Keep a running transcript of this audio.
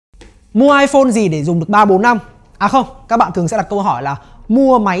Mua iPhone gì để dùng được 3-4 năm? À không, các bạn thường sẽ đặt câu hỏi là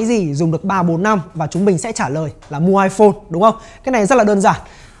mua máy gì dùng được 3-4 năm, và chúng mình sẽ trả lời là mua iPhone, đúng không? Cái này rất là đơn giản.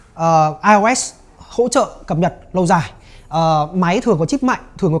 iOS hỗ trợ cập nhật lâu dài. Máy thường có chip mạnh,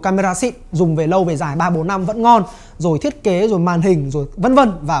 thường có camera xịn, dùng về lâu về dài 3-4 năm vẫn ngon. Rồi thiết kế, rồi màn hình, rồi vân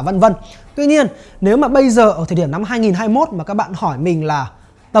vân và vân vân. Tuy nhiên, nếu mà bây giờ ở thời điểm năm 2021 mà các bạn hỏi mình là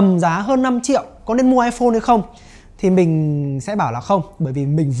tầm giá hơn 5 triệu có nên mua iPhone hay không, thì mình sẽ bảo là không. Bởi vì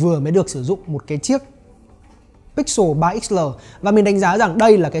mình vừa mới được sử dụng một cái chiếc Pixel 3 XL và mình đánh giá rằng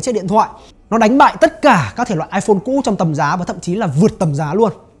đây là cái chiếc điện thoại nó đánh bại tất cả các thể loại iPhone cũ trong tầm giá, và thậm chí là vượt tầm giá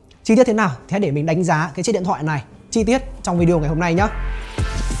luôn. Chi tiết thế nào thì hãy để mình đánh giá cái chiếc điện thoại này chi tiết trong video ngày hôm nay nhé.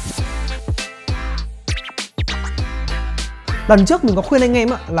 Lần trước mình có khuyên anh em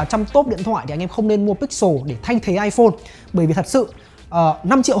là trong top điện thoại thì anh em không nên mua Pixel để thay thế iPhone. Bởi vì thật sự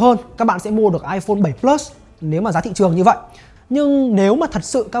 5 triệu hơn các bạn sẽ mua được iPhone 7 Plus nếu mà giá thị trường như vậy. Nhưng nếu mà thật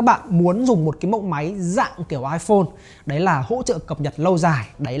sự các bạn muốn dùng một cái mẫu máy dạng kiểu iPhone, đấy là hỗ trợ cập nhật lâu dài,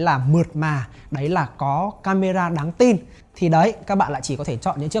 đấy là mượt mà, đấy là có camera đáng tin, thì đấy các bạn lại chỉ có thể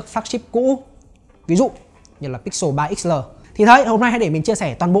chọn những chiếc flagship cũ, ví dụ như là Pixel 3 XL. Thì đấy, hôm nay hãy để mình chia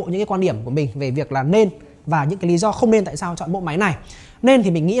sẻ toàn bộ những cái quan điểm của mình về việc là nên và những cái lý do không nên tại sao chọn mẫu máy này. Nên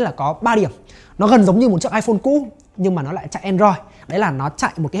thì mình nghĩ là có 3 điểm. Nó gần giống như một chiếc iPhone cũ nhưng mà nó lại chạy Android. Đấy là nó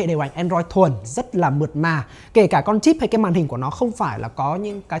chạy một cái hệ điều hành Android thuần, rất là mượt mà. Kể cả con chip hay cái màn hình của nó không phải là có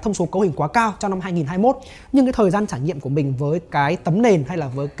những cái thông số cấu hình quá cao trong năm 2021, nhưng cái thời gian trải nghiệm của mình với cái tấm nền hay là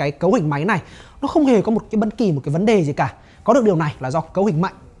với cái cấu hình máy này, nó không hề có một cái bất kỳ một cái vấn đề gì cả. Có được điều này là do cấu hình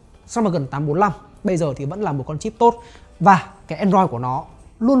mạnh Snapdragon 845, bây giờ thì vẫn là một con chip tốt, và cái Android của nó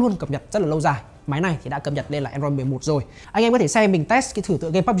luôn luôn cập nhật rất là lâu dài. Máy này thì đã cập nhật lên là Android 11 rồi. Anh em có thể xem mình test cái thử tựa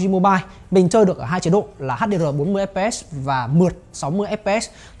game PUBG Mobile. Mình chơi được ở hai chế độ là HDR 40 FPS và mượt 60 FPS.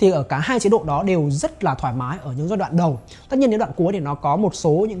 Thì ở cả hai chế độ đó đều rất là thoải mái ở những giai đoạn đầu. Tất nhiên đến đoạn cuối thì nó có một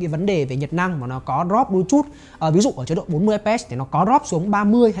số những cái vấn đề về nhiệt năng mà nó có drop đôi chút. Ví dụ ở chế độ 40 FPS thì nó có drop xuống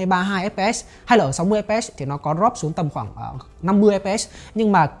 30 hay 32 FPS, hay là ở 60 FPS thì nó có drop xuống tầm khoảng 50 FPS.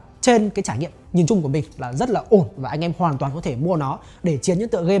 Nhưng mà trên cái trải nghiệm nhìn chung của mình là rất là ổn, và anh em hoàn toàn có thể mua nó để chiến những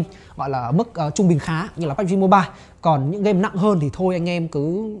tựa game gọi là ở mức trung bình khá như là PUBG Mobile. Còn những game nặng hơn thì thôi anh em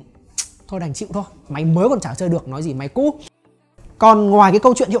cứ thôi đành chịu thôi, máy mới còn chả chơi được, nói gì máy cũ. Còn ngoài cái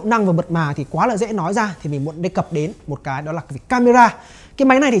câu chuyện hiệu năng và mượt mà thì quá là dễ nói ra, thì mình muốn đề cập đến một cái, đó là cái camera. Cái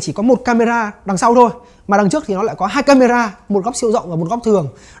máy này thì chỉ có một camera đằng sau thôi, mà đằng trước thì nó lại có hai camera, một góc siêu rộng và một góc thường.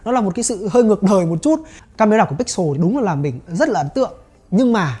 Nó là một cái sự hơi ngược đời một chút. Camera của Pixel thì đúng là mình rất là ấn tượng,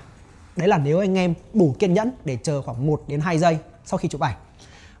 nhưng mà đấy là nếu anh em đủ kiên nhẫn để chờ khoảng 1 đến 2 giây sau khi chụp ảnh.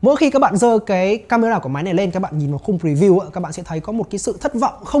 Mỗi khi các bạn giơ cái camera của máy này lên, các bạn nhìn vào khung preview, các bạn sẽ thấy có một cái sự thất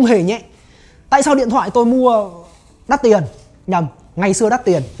vọng không hề nhẹ. Tại sao điện thoại tôi mua đắt tiền? Nhầm, ngày xưa đắt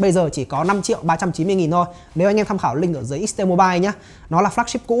tiền, bây giờ chỉ có 5.390.000 thôi. Nếu anh em tham khảo link ở dưới XT Mobile nhé. Nó là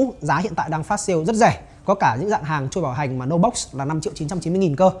flagship cũ, giá hiện tại đang flash sale rất rẻ. Có cả những dạng hàng trôi bảo hành mà no box là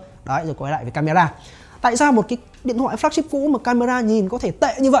 5.990.000 cơ. Đấy, rồi quay lại với camera. Tại sao một cái điện thoại flagship cũ mà camera nhìn có thể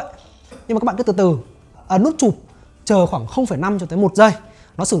tệ như vậy? Nhưng mà các bạn cứ từ từ ấn nút chụp, chờ khoảng 0,5 cho tới 1 giây.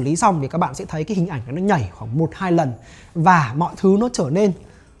 Nó xử lý xong thì các bạn sẽ thấy cái hình ảnh nó nhảy khoảng 1-2 lần, và mọi thứ nó trở nên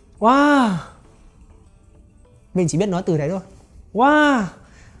wow. Mình chỉ biết nói từ đấy thôi. Wow.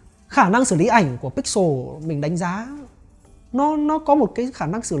 Khả năng xử lý ảnh của Pixel mình đánh giá nó có một cái khả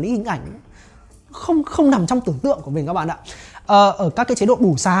năng xử lý hình ảnh không nằm trong tưởng tượng của mình các bạn ạ. Ở các cái chế độ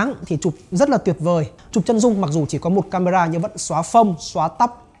đủ sáng thì chụp rất là tuyệt vời. Chụp chân dung mặc dù chỉ có một camera nhưng vẫn xóa phông, xóa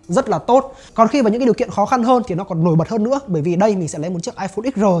tóc rất là tốt. Còn khi vào những cái điều kiện khó khăn hơn thì nó còn nổi bật hơn nữa, bởi vì đây mình sẽ lấy một chiếc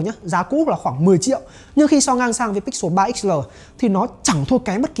iPhone XR nhé, giá cũ là khoảng 10 triệu. Nhưng khi so ngang sang với Pixel 3 XL thì nó chẳng thua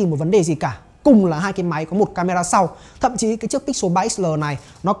kém bất kỳ một vấn đề gì cả. Cùng là hai cái máy có một camera sau. Thậm chí cái chiếc Pixel 3 XL này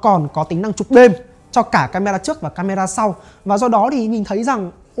nó còn có tính năng chụp đêm cho cả camera trước và camera sau. Và do đó thì mình thấy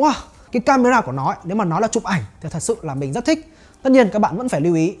rằng wow, cái camera của nó ấy, nếu mà nó là chụp ảnh thì thật sự là mình rất thích. Tất nhiên các bạn vẫn phải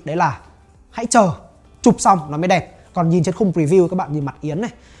lưu ý, đấy là hãy chờ chụp xong nó mới đẹp. Còn nhìn trên khung preview các bạn nhìn mặt Yến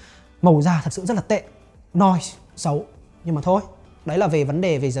này, màu da thật sự rất là tệ, noise xấu. Nhưng mà thôi, đấy là về vấn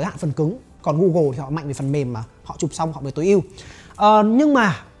đề về giới hạn phần cứng. Còn Google thì họ mạnh về phần mềm mà, họ chụp xong họ mới tối ưu. Nhưng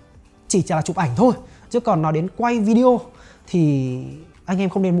mà chỉ là chụp ảnh thôi, chứ còn nói đến quay video thì anh em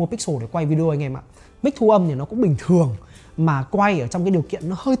không nên mua Pixel để quay video anh em ạ. Mic thu âm thì nó cũng bình thường, mà quay ở trong cái điều kiện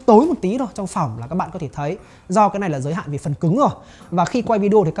nó hơi tối một tí thôi, trong phòng là các bạn có thể thấy, do cái này là giới hạn về phần cứng rồi. Và khi quay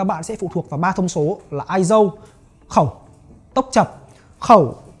video thì các bạn sẽ phụ thuộc vào 3 thông số là ISO, khẩu, tốc chập.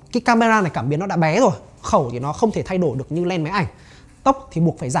 Khẩu, cái camera này cảm biến nó đã bé rồi, khẩu thì nó không thể thay đổi được như lens máy ảnh. Tốc thì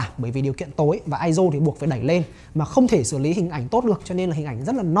buộc phải giảm bởi vì điều kiện tối, và ISO thì buộc phải đẩy lên, mà không thể xử lý hình ảnh tốt được, cho nên là hình ảnh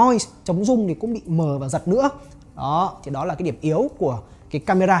rất là noise, chống rung thì cũng bị mờ và giật nữa. Đó, thì đó là cái điểm yếu của cái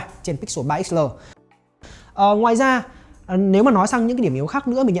camera trên Pixel 3 XL. Ngoài ra Nếu mà nói sang những cái điểm yếu khác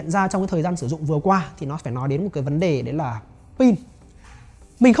nữa mình nhận ra trong cái thời gian sử dụng vừa qua thì nó phải nói đến một cái vấn đề, đấy là pin.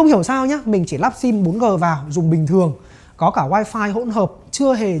 Mình không hiểu sao nhá, mình chỉ lắp sim 4G vào dùng bình thường, có cả wifi hỗn hợp,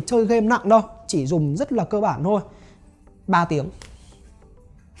 chưa hề chơi game nặng đâu, chỉ dùng rất là cơ bản thôi. 3 tiếng.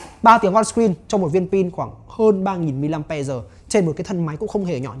 3 tiếng on screen cho một viên pin khoảng hơn 3000 mAh trên một cái thân máy cũng không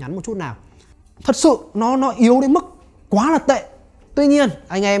hề nhỏ nhắn một chút nào. Thật sự nó yếu đến mức quá là tệ. Tuy nhiên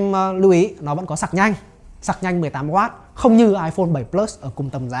anh em lưu ý nó vẫn có sạc nhanh 18W, không như iPhone 7 Plus ở cùng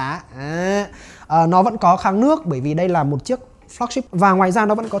tầm giá. Nó vẫn có kháng nước bởi vì đây là một chiếc flagship, và ngoài ra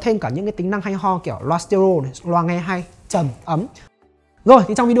nó vẫn có thêm cả những cái tính năng hay ho kiểu loa stereo này, loa nghe hay, trầm, ấm. Rồi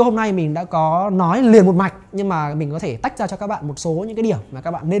thì trong video hôm nay mình đã có nói liền một mạch, nhưng mà mình có thể tách ra cho các bạn một số những cái điểm mà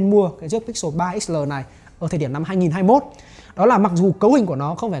các bạn nên mua cái chiếc Pixel 3 XL này ở thời điểm năm 2021. Đó là mặc dù cấu hình của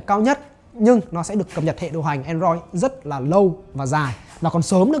nó không phải cao nhất, nhưng nó sẽ được cập nhật hệ điều hành Android rất là lâu và dài, và còn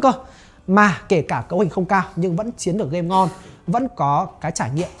sớm nữa cơ. Mà kể cả cấu hình không cao nhưng vẫn chiến được game ngon, vẫn có cái trải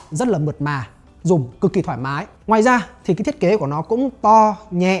nghiệm rất là mượt mà, dùng cực kỳ thoải mái. Ngoài ra thì cái thiết kế của nó cũng to,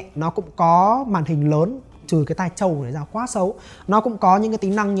 nhẹ, nó cũng có màn hình lớn, trừ cái tai trâu này ra quá xấu. Nó cũng có những cái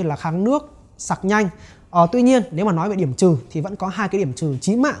tính năng như là kháng nước, sạc nhanh. Tuy nhiên nếu mà nói về điểm trừ thì vẫn có hai cái điểm trừ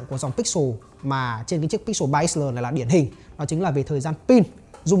chí mạng của dòng Pixel mà trên cái chiếc Pixel 3 XL này là điển hình. Đó chính là về thời gian pin,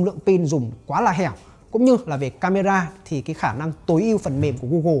 dung lượng pin dùng quá là hẻo, cũng như là về camera thì cái khả năng tối ưu phần mềm của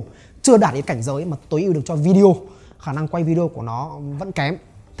Google chưa đạt đến cảnh giới mà tối ưu được cho video. Khả năng quay video của nó vẫn kém,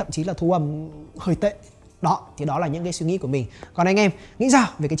 thậm chí là thu âm hơi tệ. Đó, thì đó là những cái suy nghĩ của mình. Còn anh em nghĩ sao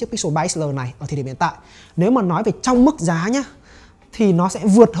về cái chiếc Pixel 3 XL này ở thời điểm hiện tại? Nếu mà nói về trong mức giá nhá, thì nó sẽ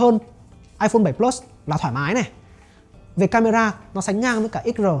vượt hơn iPhone 7 Plus là thoải mái này. Về camera nó sánh ngang với cả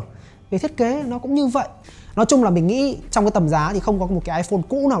XR. Về thiết kế nó cũng như vậy. Nói chung là mình nghĩ trong cái tầm giá thì không có một cái iPhone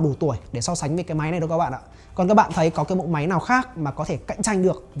cũ nào đủ tuổi để so sánh với cái máy này đâu các bạn ạ. Còn các bạn thấy có cái mẫu máy nào khác mà có thể cạnh tranh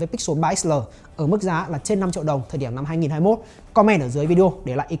được với Pixel 3 XL ở mức giá là trên 5 triệu đồng thời điểm năm 2021? Comment ở dưới video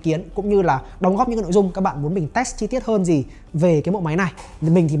để lại ý kiến, cũng như là đóng góp những cái nội dung các bạn muốn mình test chi tiết hơn gì về cái mẫu máy này.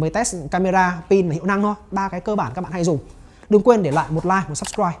 Mình thì mới test camera, pin và hiệu năng thôi, ba cái cơ bản các bạn hay dùng. Đừng quên để lại một like, một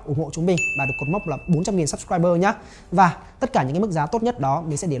subscribe ủng hộ chúng mình và được cột mốc là 400.000 subscriber nhé. Và tất cả những cái mức giá tốt nhất đó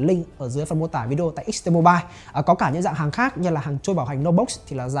mình sẽ để link ở dưới phần mô tả video tại XT Mobile. Có cả những dạng hàng khác như là hàng trôi bảo hành no box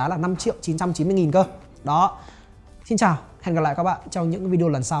thì là giá là 5.990.000 cơ. Đó. Xin chào, hẹn gặp lại các bạn trong những video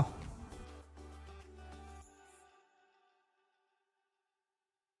lần sau.